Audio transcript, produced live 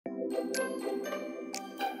Hi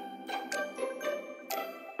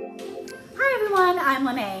everyone, I'm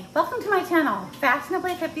Lene. Welcome to my channel,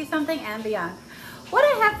 Fashionably 50-something and beyond. What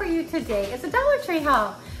I have for you today is a Dollar Tree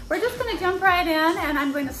haul. We're just going to jump right in and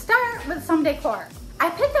I'm going to start with some decor. I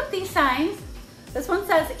picked up these signs. This one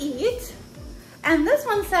says eat and this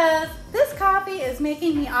one says this coffee is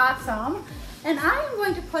making me awesome, and I am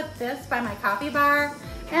going to put this by my coffee bar,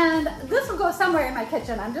 and this will go somewhere in my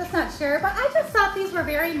kitchen. I'm just not sure, but I just thought these were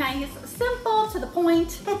very nice, simple, to the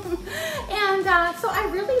point, and so I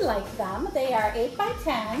really like them. They are 8 by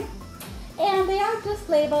 10, and they are just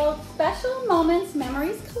labeled Special Moments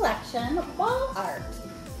Memories Collection Wall Art.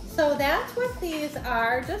 So that's what these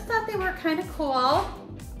are. Just thought they were kind of cool.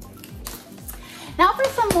 Now for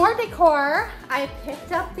some more decor, I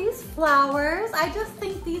picked up these flowers. I just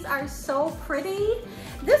think these are so pretty.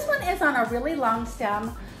 This one is on a really long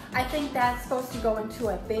stem. I think that's supposed to go into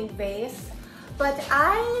a big vase. But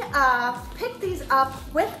I picked these up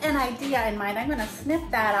with an idea in mind. I'm gonna snip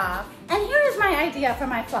that off. And here is my idea for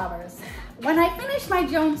my flowers. When I finish my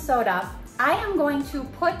Jones soda, I am going to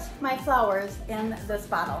put my flowers in this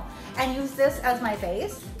bottle and use this as my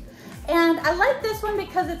base. And I like this one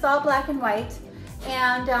because it's all black and white.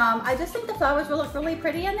 And I just think the flowers will look really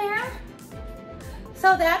pretty in there.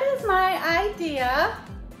 So that is my idea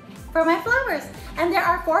for my flowers. And there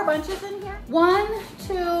are 4 bunches in here. 1,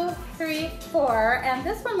 2, 3, 4. And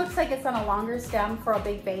this one looks like it's on a longer stem for a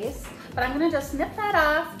big vase. But I'm gonna just snip that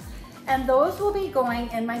off. And those will be going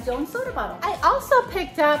in my Jones soda bottle. I also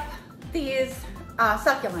picked up these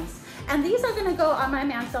succulents. And these are gonna go on my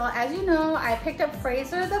mantle. As you know, I picked up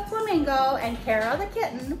Fraser the flamingo and Kara the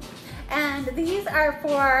kitten. And these are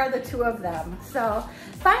for the 2 of them. So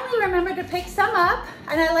finally remembered to pick some up.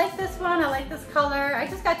 And I like this one, I like this color. I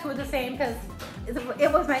just got 2 of the same because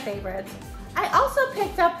it was my favorite. I also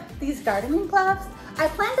picked up these gardening gloves. I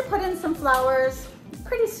plan to put in some flowers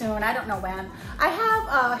pretty soon, I don't know when. I have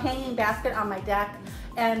a hanging basket on my deck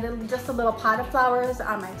and just a little pot of flowers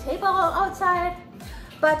on my table outside.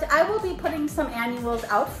 But I will be putting some annuals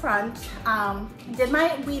out front. Did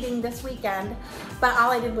my weeding this weekend, but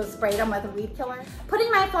all I did was spray them with a weed killer.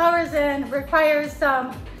 Putting my flowers in requires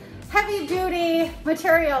some heavy duty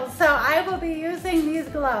materials, so I will be using these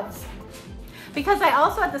gloves. Because I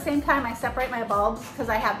also at the same time I separate my bulbs because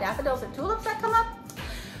I have daffodils and tulips that come up.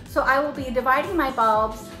 So I will be dividing my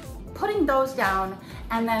bulbs, putting those down,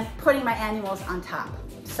 and then putting my annuals on top.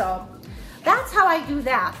 So that's how I do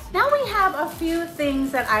that. Now we have a few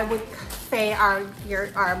things that I would say are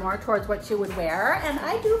more towards what you would wear. And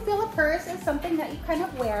I do feel a purse is something that you kind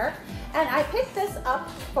of wear. And I picked this up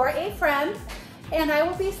for a friend. And I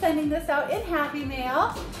will be sending this out in Happy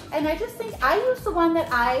Mail. And I just think I use the one that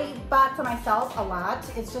I bought for myself a lot.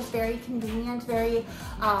 It's just very convenient, very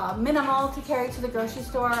minimal to carry to the grocery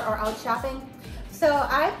store or out shopping. So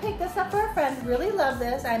I picked this up for a friend, really love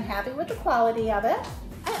this. I'm happy with the quality of it.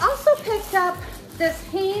 I also picked up this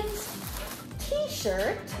Hanes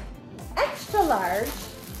t-shirt, extra large.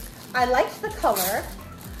 I liked the color.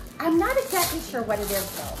 I'm not exactly sure what it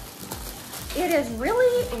is though. It is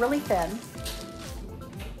really, really thin.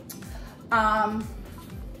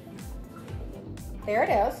 There it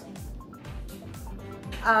is.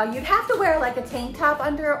 You'd have to wear like a tank top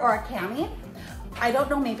under or a cami. I don't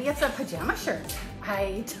know, maybe it's a pajama shirt.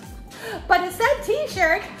 But it said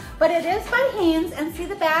t-shirt, but it is by Hanes, and see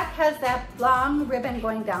the back has that long ribbon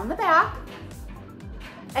going down the back.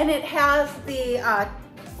 And it has the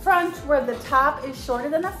front where the top is shorter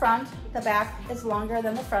than the front, the back is longer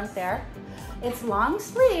than the front there. It's long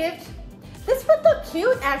sleeved. This would look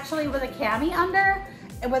cute actually with a cami under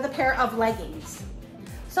and with a pair of leggings.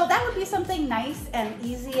 So that would be something nice and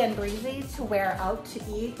easy and breezy to wear out to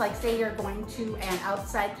eat, like say you're going to an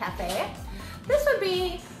outside cafe. This would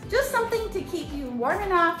be just something to keep you warm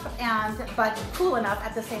enough but cool enough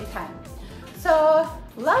at the same time. So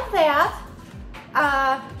love that.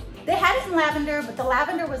 They had it in lavender, but the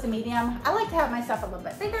lavender was a medium. I like to have my stuff a little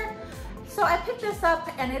bit bigger. So I picked this up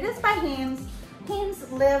and it is by Hanes. Hanes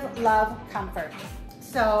Live, Love, Comfort.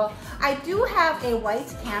 So I do have a white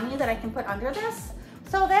cami that I can put under this.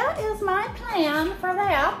 So that is my plan for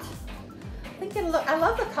that. I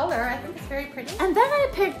love the color. I think it's very pretty. And then I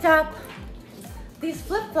picked up these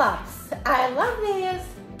flip-flops. I love these.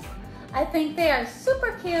 I think they are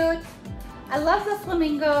super cute. I love the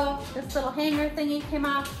flamingo. This little hanger thingy came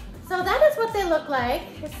off. So that is what they look like.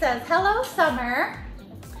 It says, "Hello, Summer."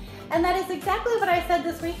 And that is exactly what I said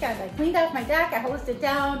this weekend. I cleaned off my deck, I hosed it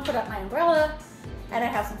down, put up my umbrella, and I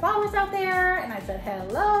have some flowers out there, and I said,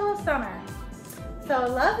 "Hello, Summer." So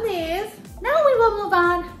love these. Now we will move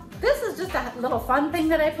on. This is just a little fun thing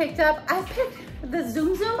that I picked up. I picked the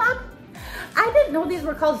Zoom Zoom up. I didn't know these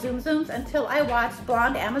were called Zoom Zooms until I watched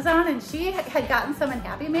Blonde Amazon, and she had gotten some in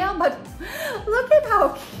Happy Mail, but look at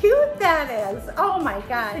how cute that is. Oh my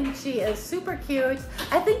God, I think she is super cute.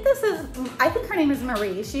 I think her name is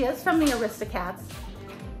Marie. She is from the Aristocats.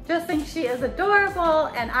 Just think she is adorable,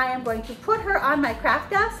 and I am going to put her on my craft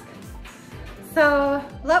desk. So,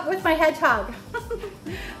 love with my hedgehog.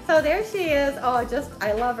 So there she is. Oh,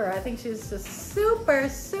 I love her. I think she's just super,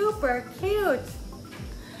 super cute.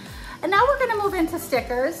 And now we're gonna move into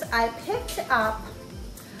stickers. I picked up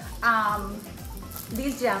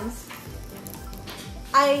these gems.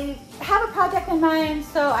 I have a project in mind,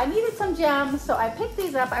 so I needed some gems, so I picked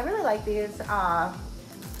these up. I really like these. They're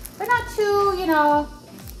not too, you know,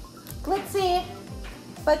 glitzy,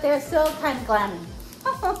 but they're still kind of glammy.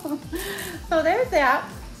 So there's that.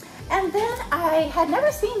 And then I had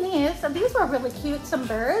never seen these. So these were really cute, some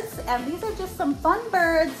birds, and these are just some fun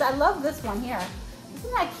birds. I love this one here.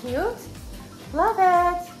 Isn't that cute? Love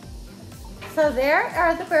it. So there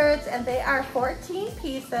are the birds, and they are 14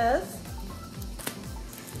 pieces.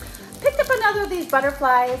 Picked up another of these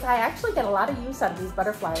butterflies. I actually get a lot of use out of these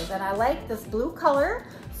butterflies, and I like this blue color.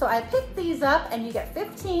 So I picked these up, and you get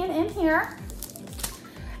 15 in here.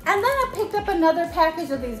 And then I picked up another package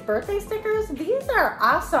of these birthday stickers. These are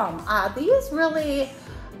awesome. These really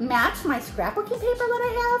match my scrapbooking paper that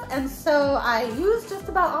I have, and so I use just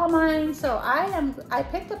about all mine. So I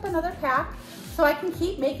picked up another pack so I can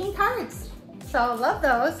keep making cards. So love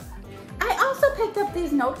those. I also picked up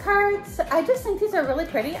these note cards. I just think these are really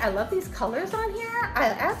pretty. I love these colors on here.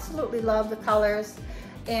 I absolutely love the colors.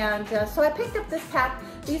 And so I picked up this pack.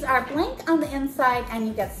 These are blank on the inside, and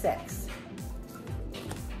you get 6.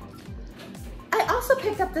 I also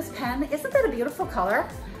picked up this pen. Isn't that a beautiful color?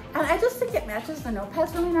 And I just think it matches the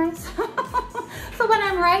notepads really nice. So when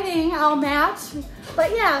I'm writing, I'll match.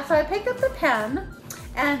 But yeah, so I picked up the pen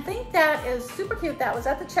and think that is super cute. That was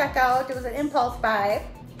at the checkout. It was an impulse buy,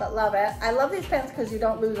 but love it. I love these pens because you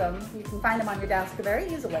don't lose them. You can find them on your desk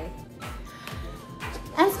very easily.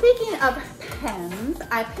 And speaking of pens,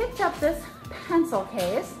 I picked up this pencil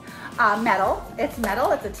case, metal. It's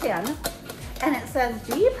metal, it's a tin. And it says,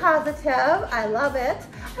 be positive. I love it.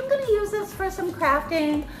 I'm gonna use this for some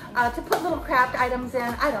crafting, to put little craft items in.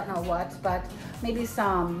 I don't know what, but maybe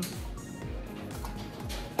some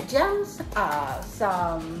gems,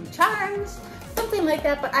 some charms, something like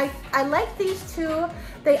that. But I like these two.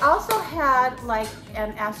 They also had like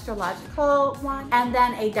an astrological one and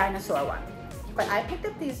then a dinosaur one. But I picked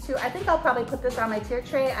up these two. I think I'll probably put this on my tier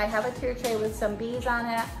tray. I have a tier tray with some bees on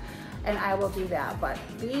it, and I will do that. But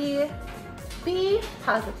be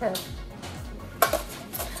positive.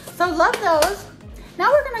 So love those.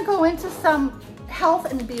 Now we're gonna go into some health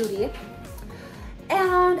and beauty.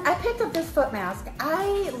 And I picked up this foot mask.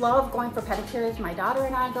 I love going for pedicures. My daughter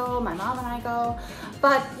and I go, my mom and I go.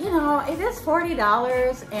 But you know, it is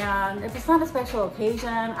 $40, and if it's not a special occasion,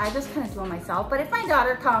 I just kind of do it myself. But if my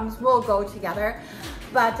daughter comes, we'll go together.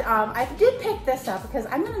 But I did pick this up because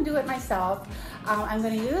I'm gonna do it myself. I'm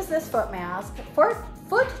gonna use this foot mask.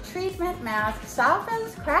 Foot treatment mask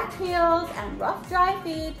softens cracked heels and rough, dry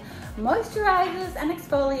feet, moisturizes and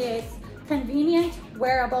exfoliates. Convenient,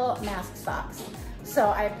 wearable mask socks. So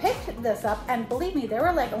I picked this up, and believe me, there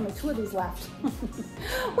were like only 2 of these left.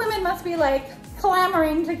 Women must be like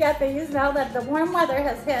clamoring to get these now that the warm weather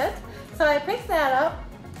has hit. So I picked that up.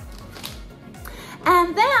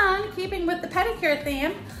 And then, keeping with the pedicure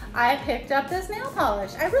theme, I picked up this nail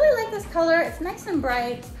polish. I really like this color. It's nice and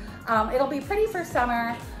bright. It'll be pretty for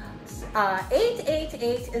summer.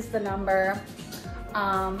 888 is the number.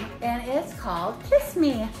 And it's called Kiss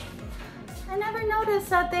Me. I never noticed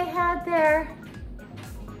that they had their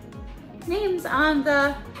names on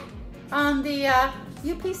the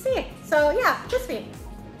UPC. So yeah, Kiss Me.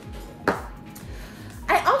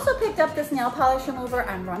 I also picked up this nail polish remover.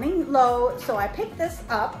 I'm running low, so I picked this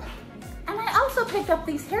up. And I also picked up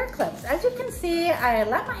these hair clips. As you can see, I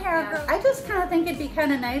let my hair grow. I just kind of think it'd be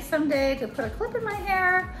kind of nice someday to put a clip in my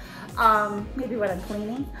hair, maybe when I'm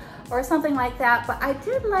cleaning or something like that. But I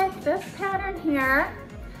did like this pattern here,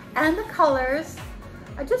 and the colors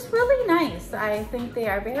are just really nice. I think they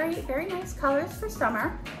are very, very nice colors for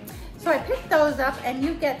summer. So I picked those up, and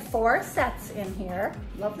you get 4 sets in here.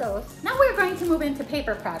 Love those. Now we're going to move into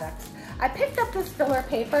paper products. I picked up this filler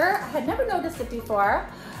paper. I had never noticed it before.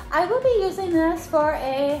 I will be using this for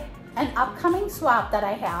an upcoming swap that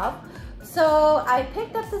I have. So I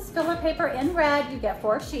picked up this filler paper in red. You get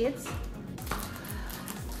 4 sheets.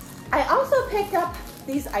 I also picked up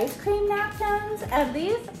these ice cream napkins, and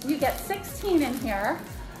these, you get 16 in here.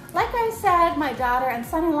 like I said, my daughter and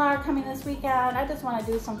son-in-law are coming this weekend. I just want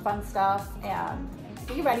to do some fun stuff and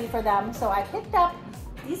be ready for them. So I picked up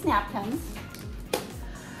these napkins.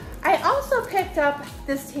 I also picked up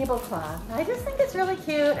this tablecloth. I just think it's really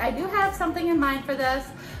cute. I do have something in mind for this,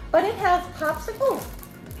 but it has popsicles.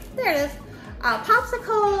 There it is.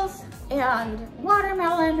 Popsicles and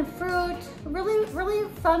watermelon, fruit. Really, really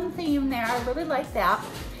fun theme there. I really like that.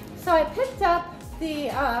 So I picked up the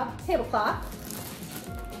tablecloth.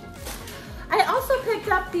 I also picked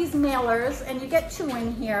up these mailers, and you get 2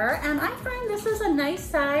 in here, and I find this is a nice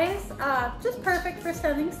size, just perfect for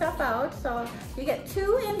sending stuff out. So you get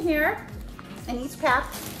 2 in here in each pack.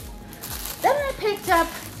 Then I picked up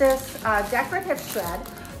this decorative shred,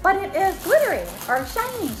 but it is glittery or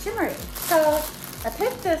shiny, shimmery. So I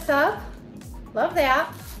picked this up, love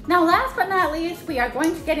that. Now last but not least, we are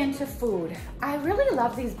going to get into food. I really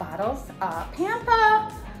love these bottles.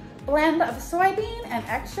 Pampa blend of soybean and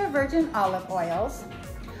extra virgin olive oils.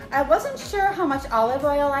 I wasn't sure how much olive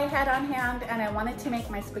oil I had on hand, and I wanted to make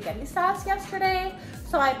my spaghetti sauce yesterday.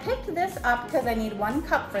 So I picked this up because I need 1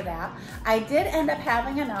 cup for that. I did end up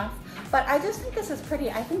having enough, but I just think this is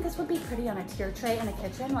pretty. I think this would be pretty on a tier tray in a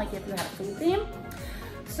kitchen, like if you had a food theme.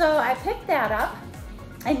 So I picked that up,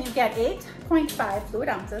 and you get 8.5 fluid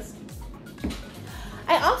ounces.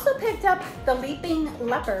 I also picked up the Leaping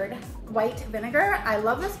Leopard white vinegar. I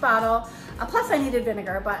love this bottle. Plus I needed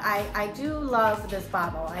vinegar, but I do love this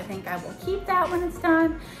bottle. I think I will keep that when it's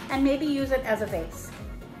done and maybe use it as a vase.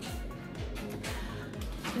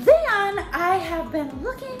 Then I have been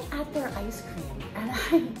looking at their ice cream,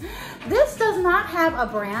 and this does not have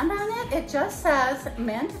a brand on it. It just says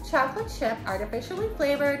mint chocolate chip artificially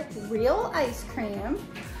flavored real ice cream.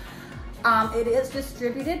 It is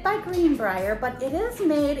distributed by Greenbrier, but it is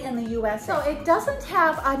made in the US. So it doesn't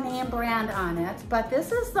have a name brand on it, but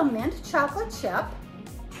this is the mint chocolate chip.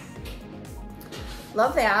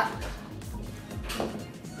 Love that.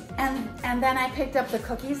 And then I picked up the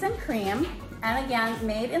cookies and cream, and again,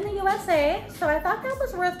 made in the USA. So I thought that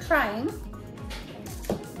was worth trying.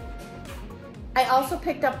 I also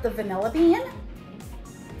picked up the vanilla bean,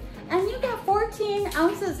 and you get 14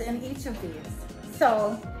 ounces in each of these.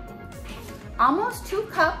 So almost 2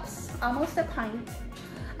 cups, almost a pint.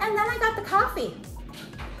 And then I got the coffee.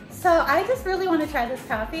 So I just really want to try this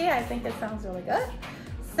coffee. I think it sounds really good.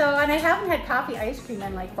 So, and I haven't had coffee ice cream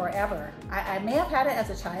in like forever. I may have had it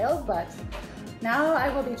as a child, but now I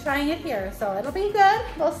will be trying it here. So it'll be good,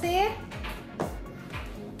 we'll see.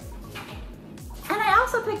 And I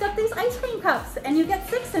also picked up these ice cream cups, and you get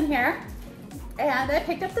 6 in here. And I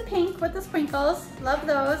picked up the pink with the sprinkles, love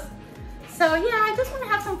those. So yeah, I just want to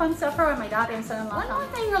have some fun stuff for when my daughter and son-in-law come. One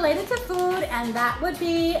more thing related to food, and that would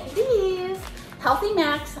be these Healthy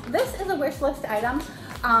Max. This is a wish list item.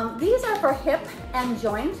 These are for hip and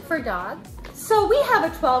joint for dogs. So we have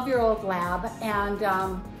a 12-year-old lab, and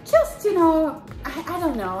just, you know, I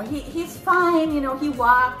don't know, he's fine, you know, he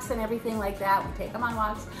walks and everything like that. We take him on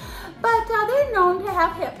walks, but they're known to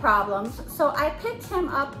have hip problems. So I picked him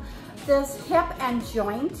up this hip and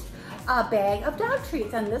joint bag of dog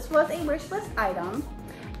treats, and this was a wish list item,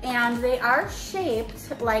 and they are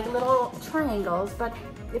shaped like little triangles, but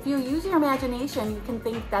if you use your imagination, you can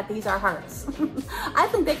think that these are hearts. I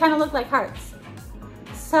think they kind of look like hearts.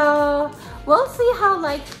 So we'll see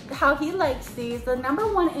how he likes these. The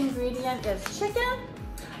 #1 ingredient is chicken,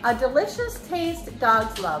 a delicious taste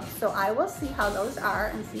dogs love. So I will see how those are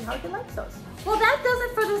and see how he likes those. Well, that does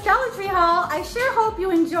it for this Dollar Tree haul. I sure hope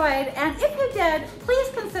you enjoyed, and if you did, please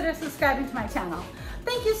consider subscribing to my channel.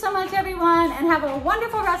 Thank you so much, everyone, and have a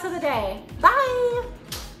wonderful rest of the day. Bye.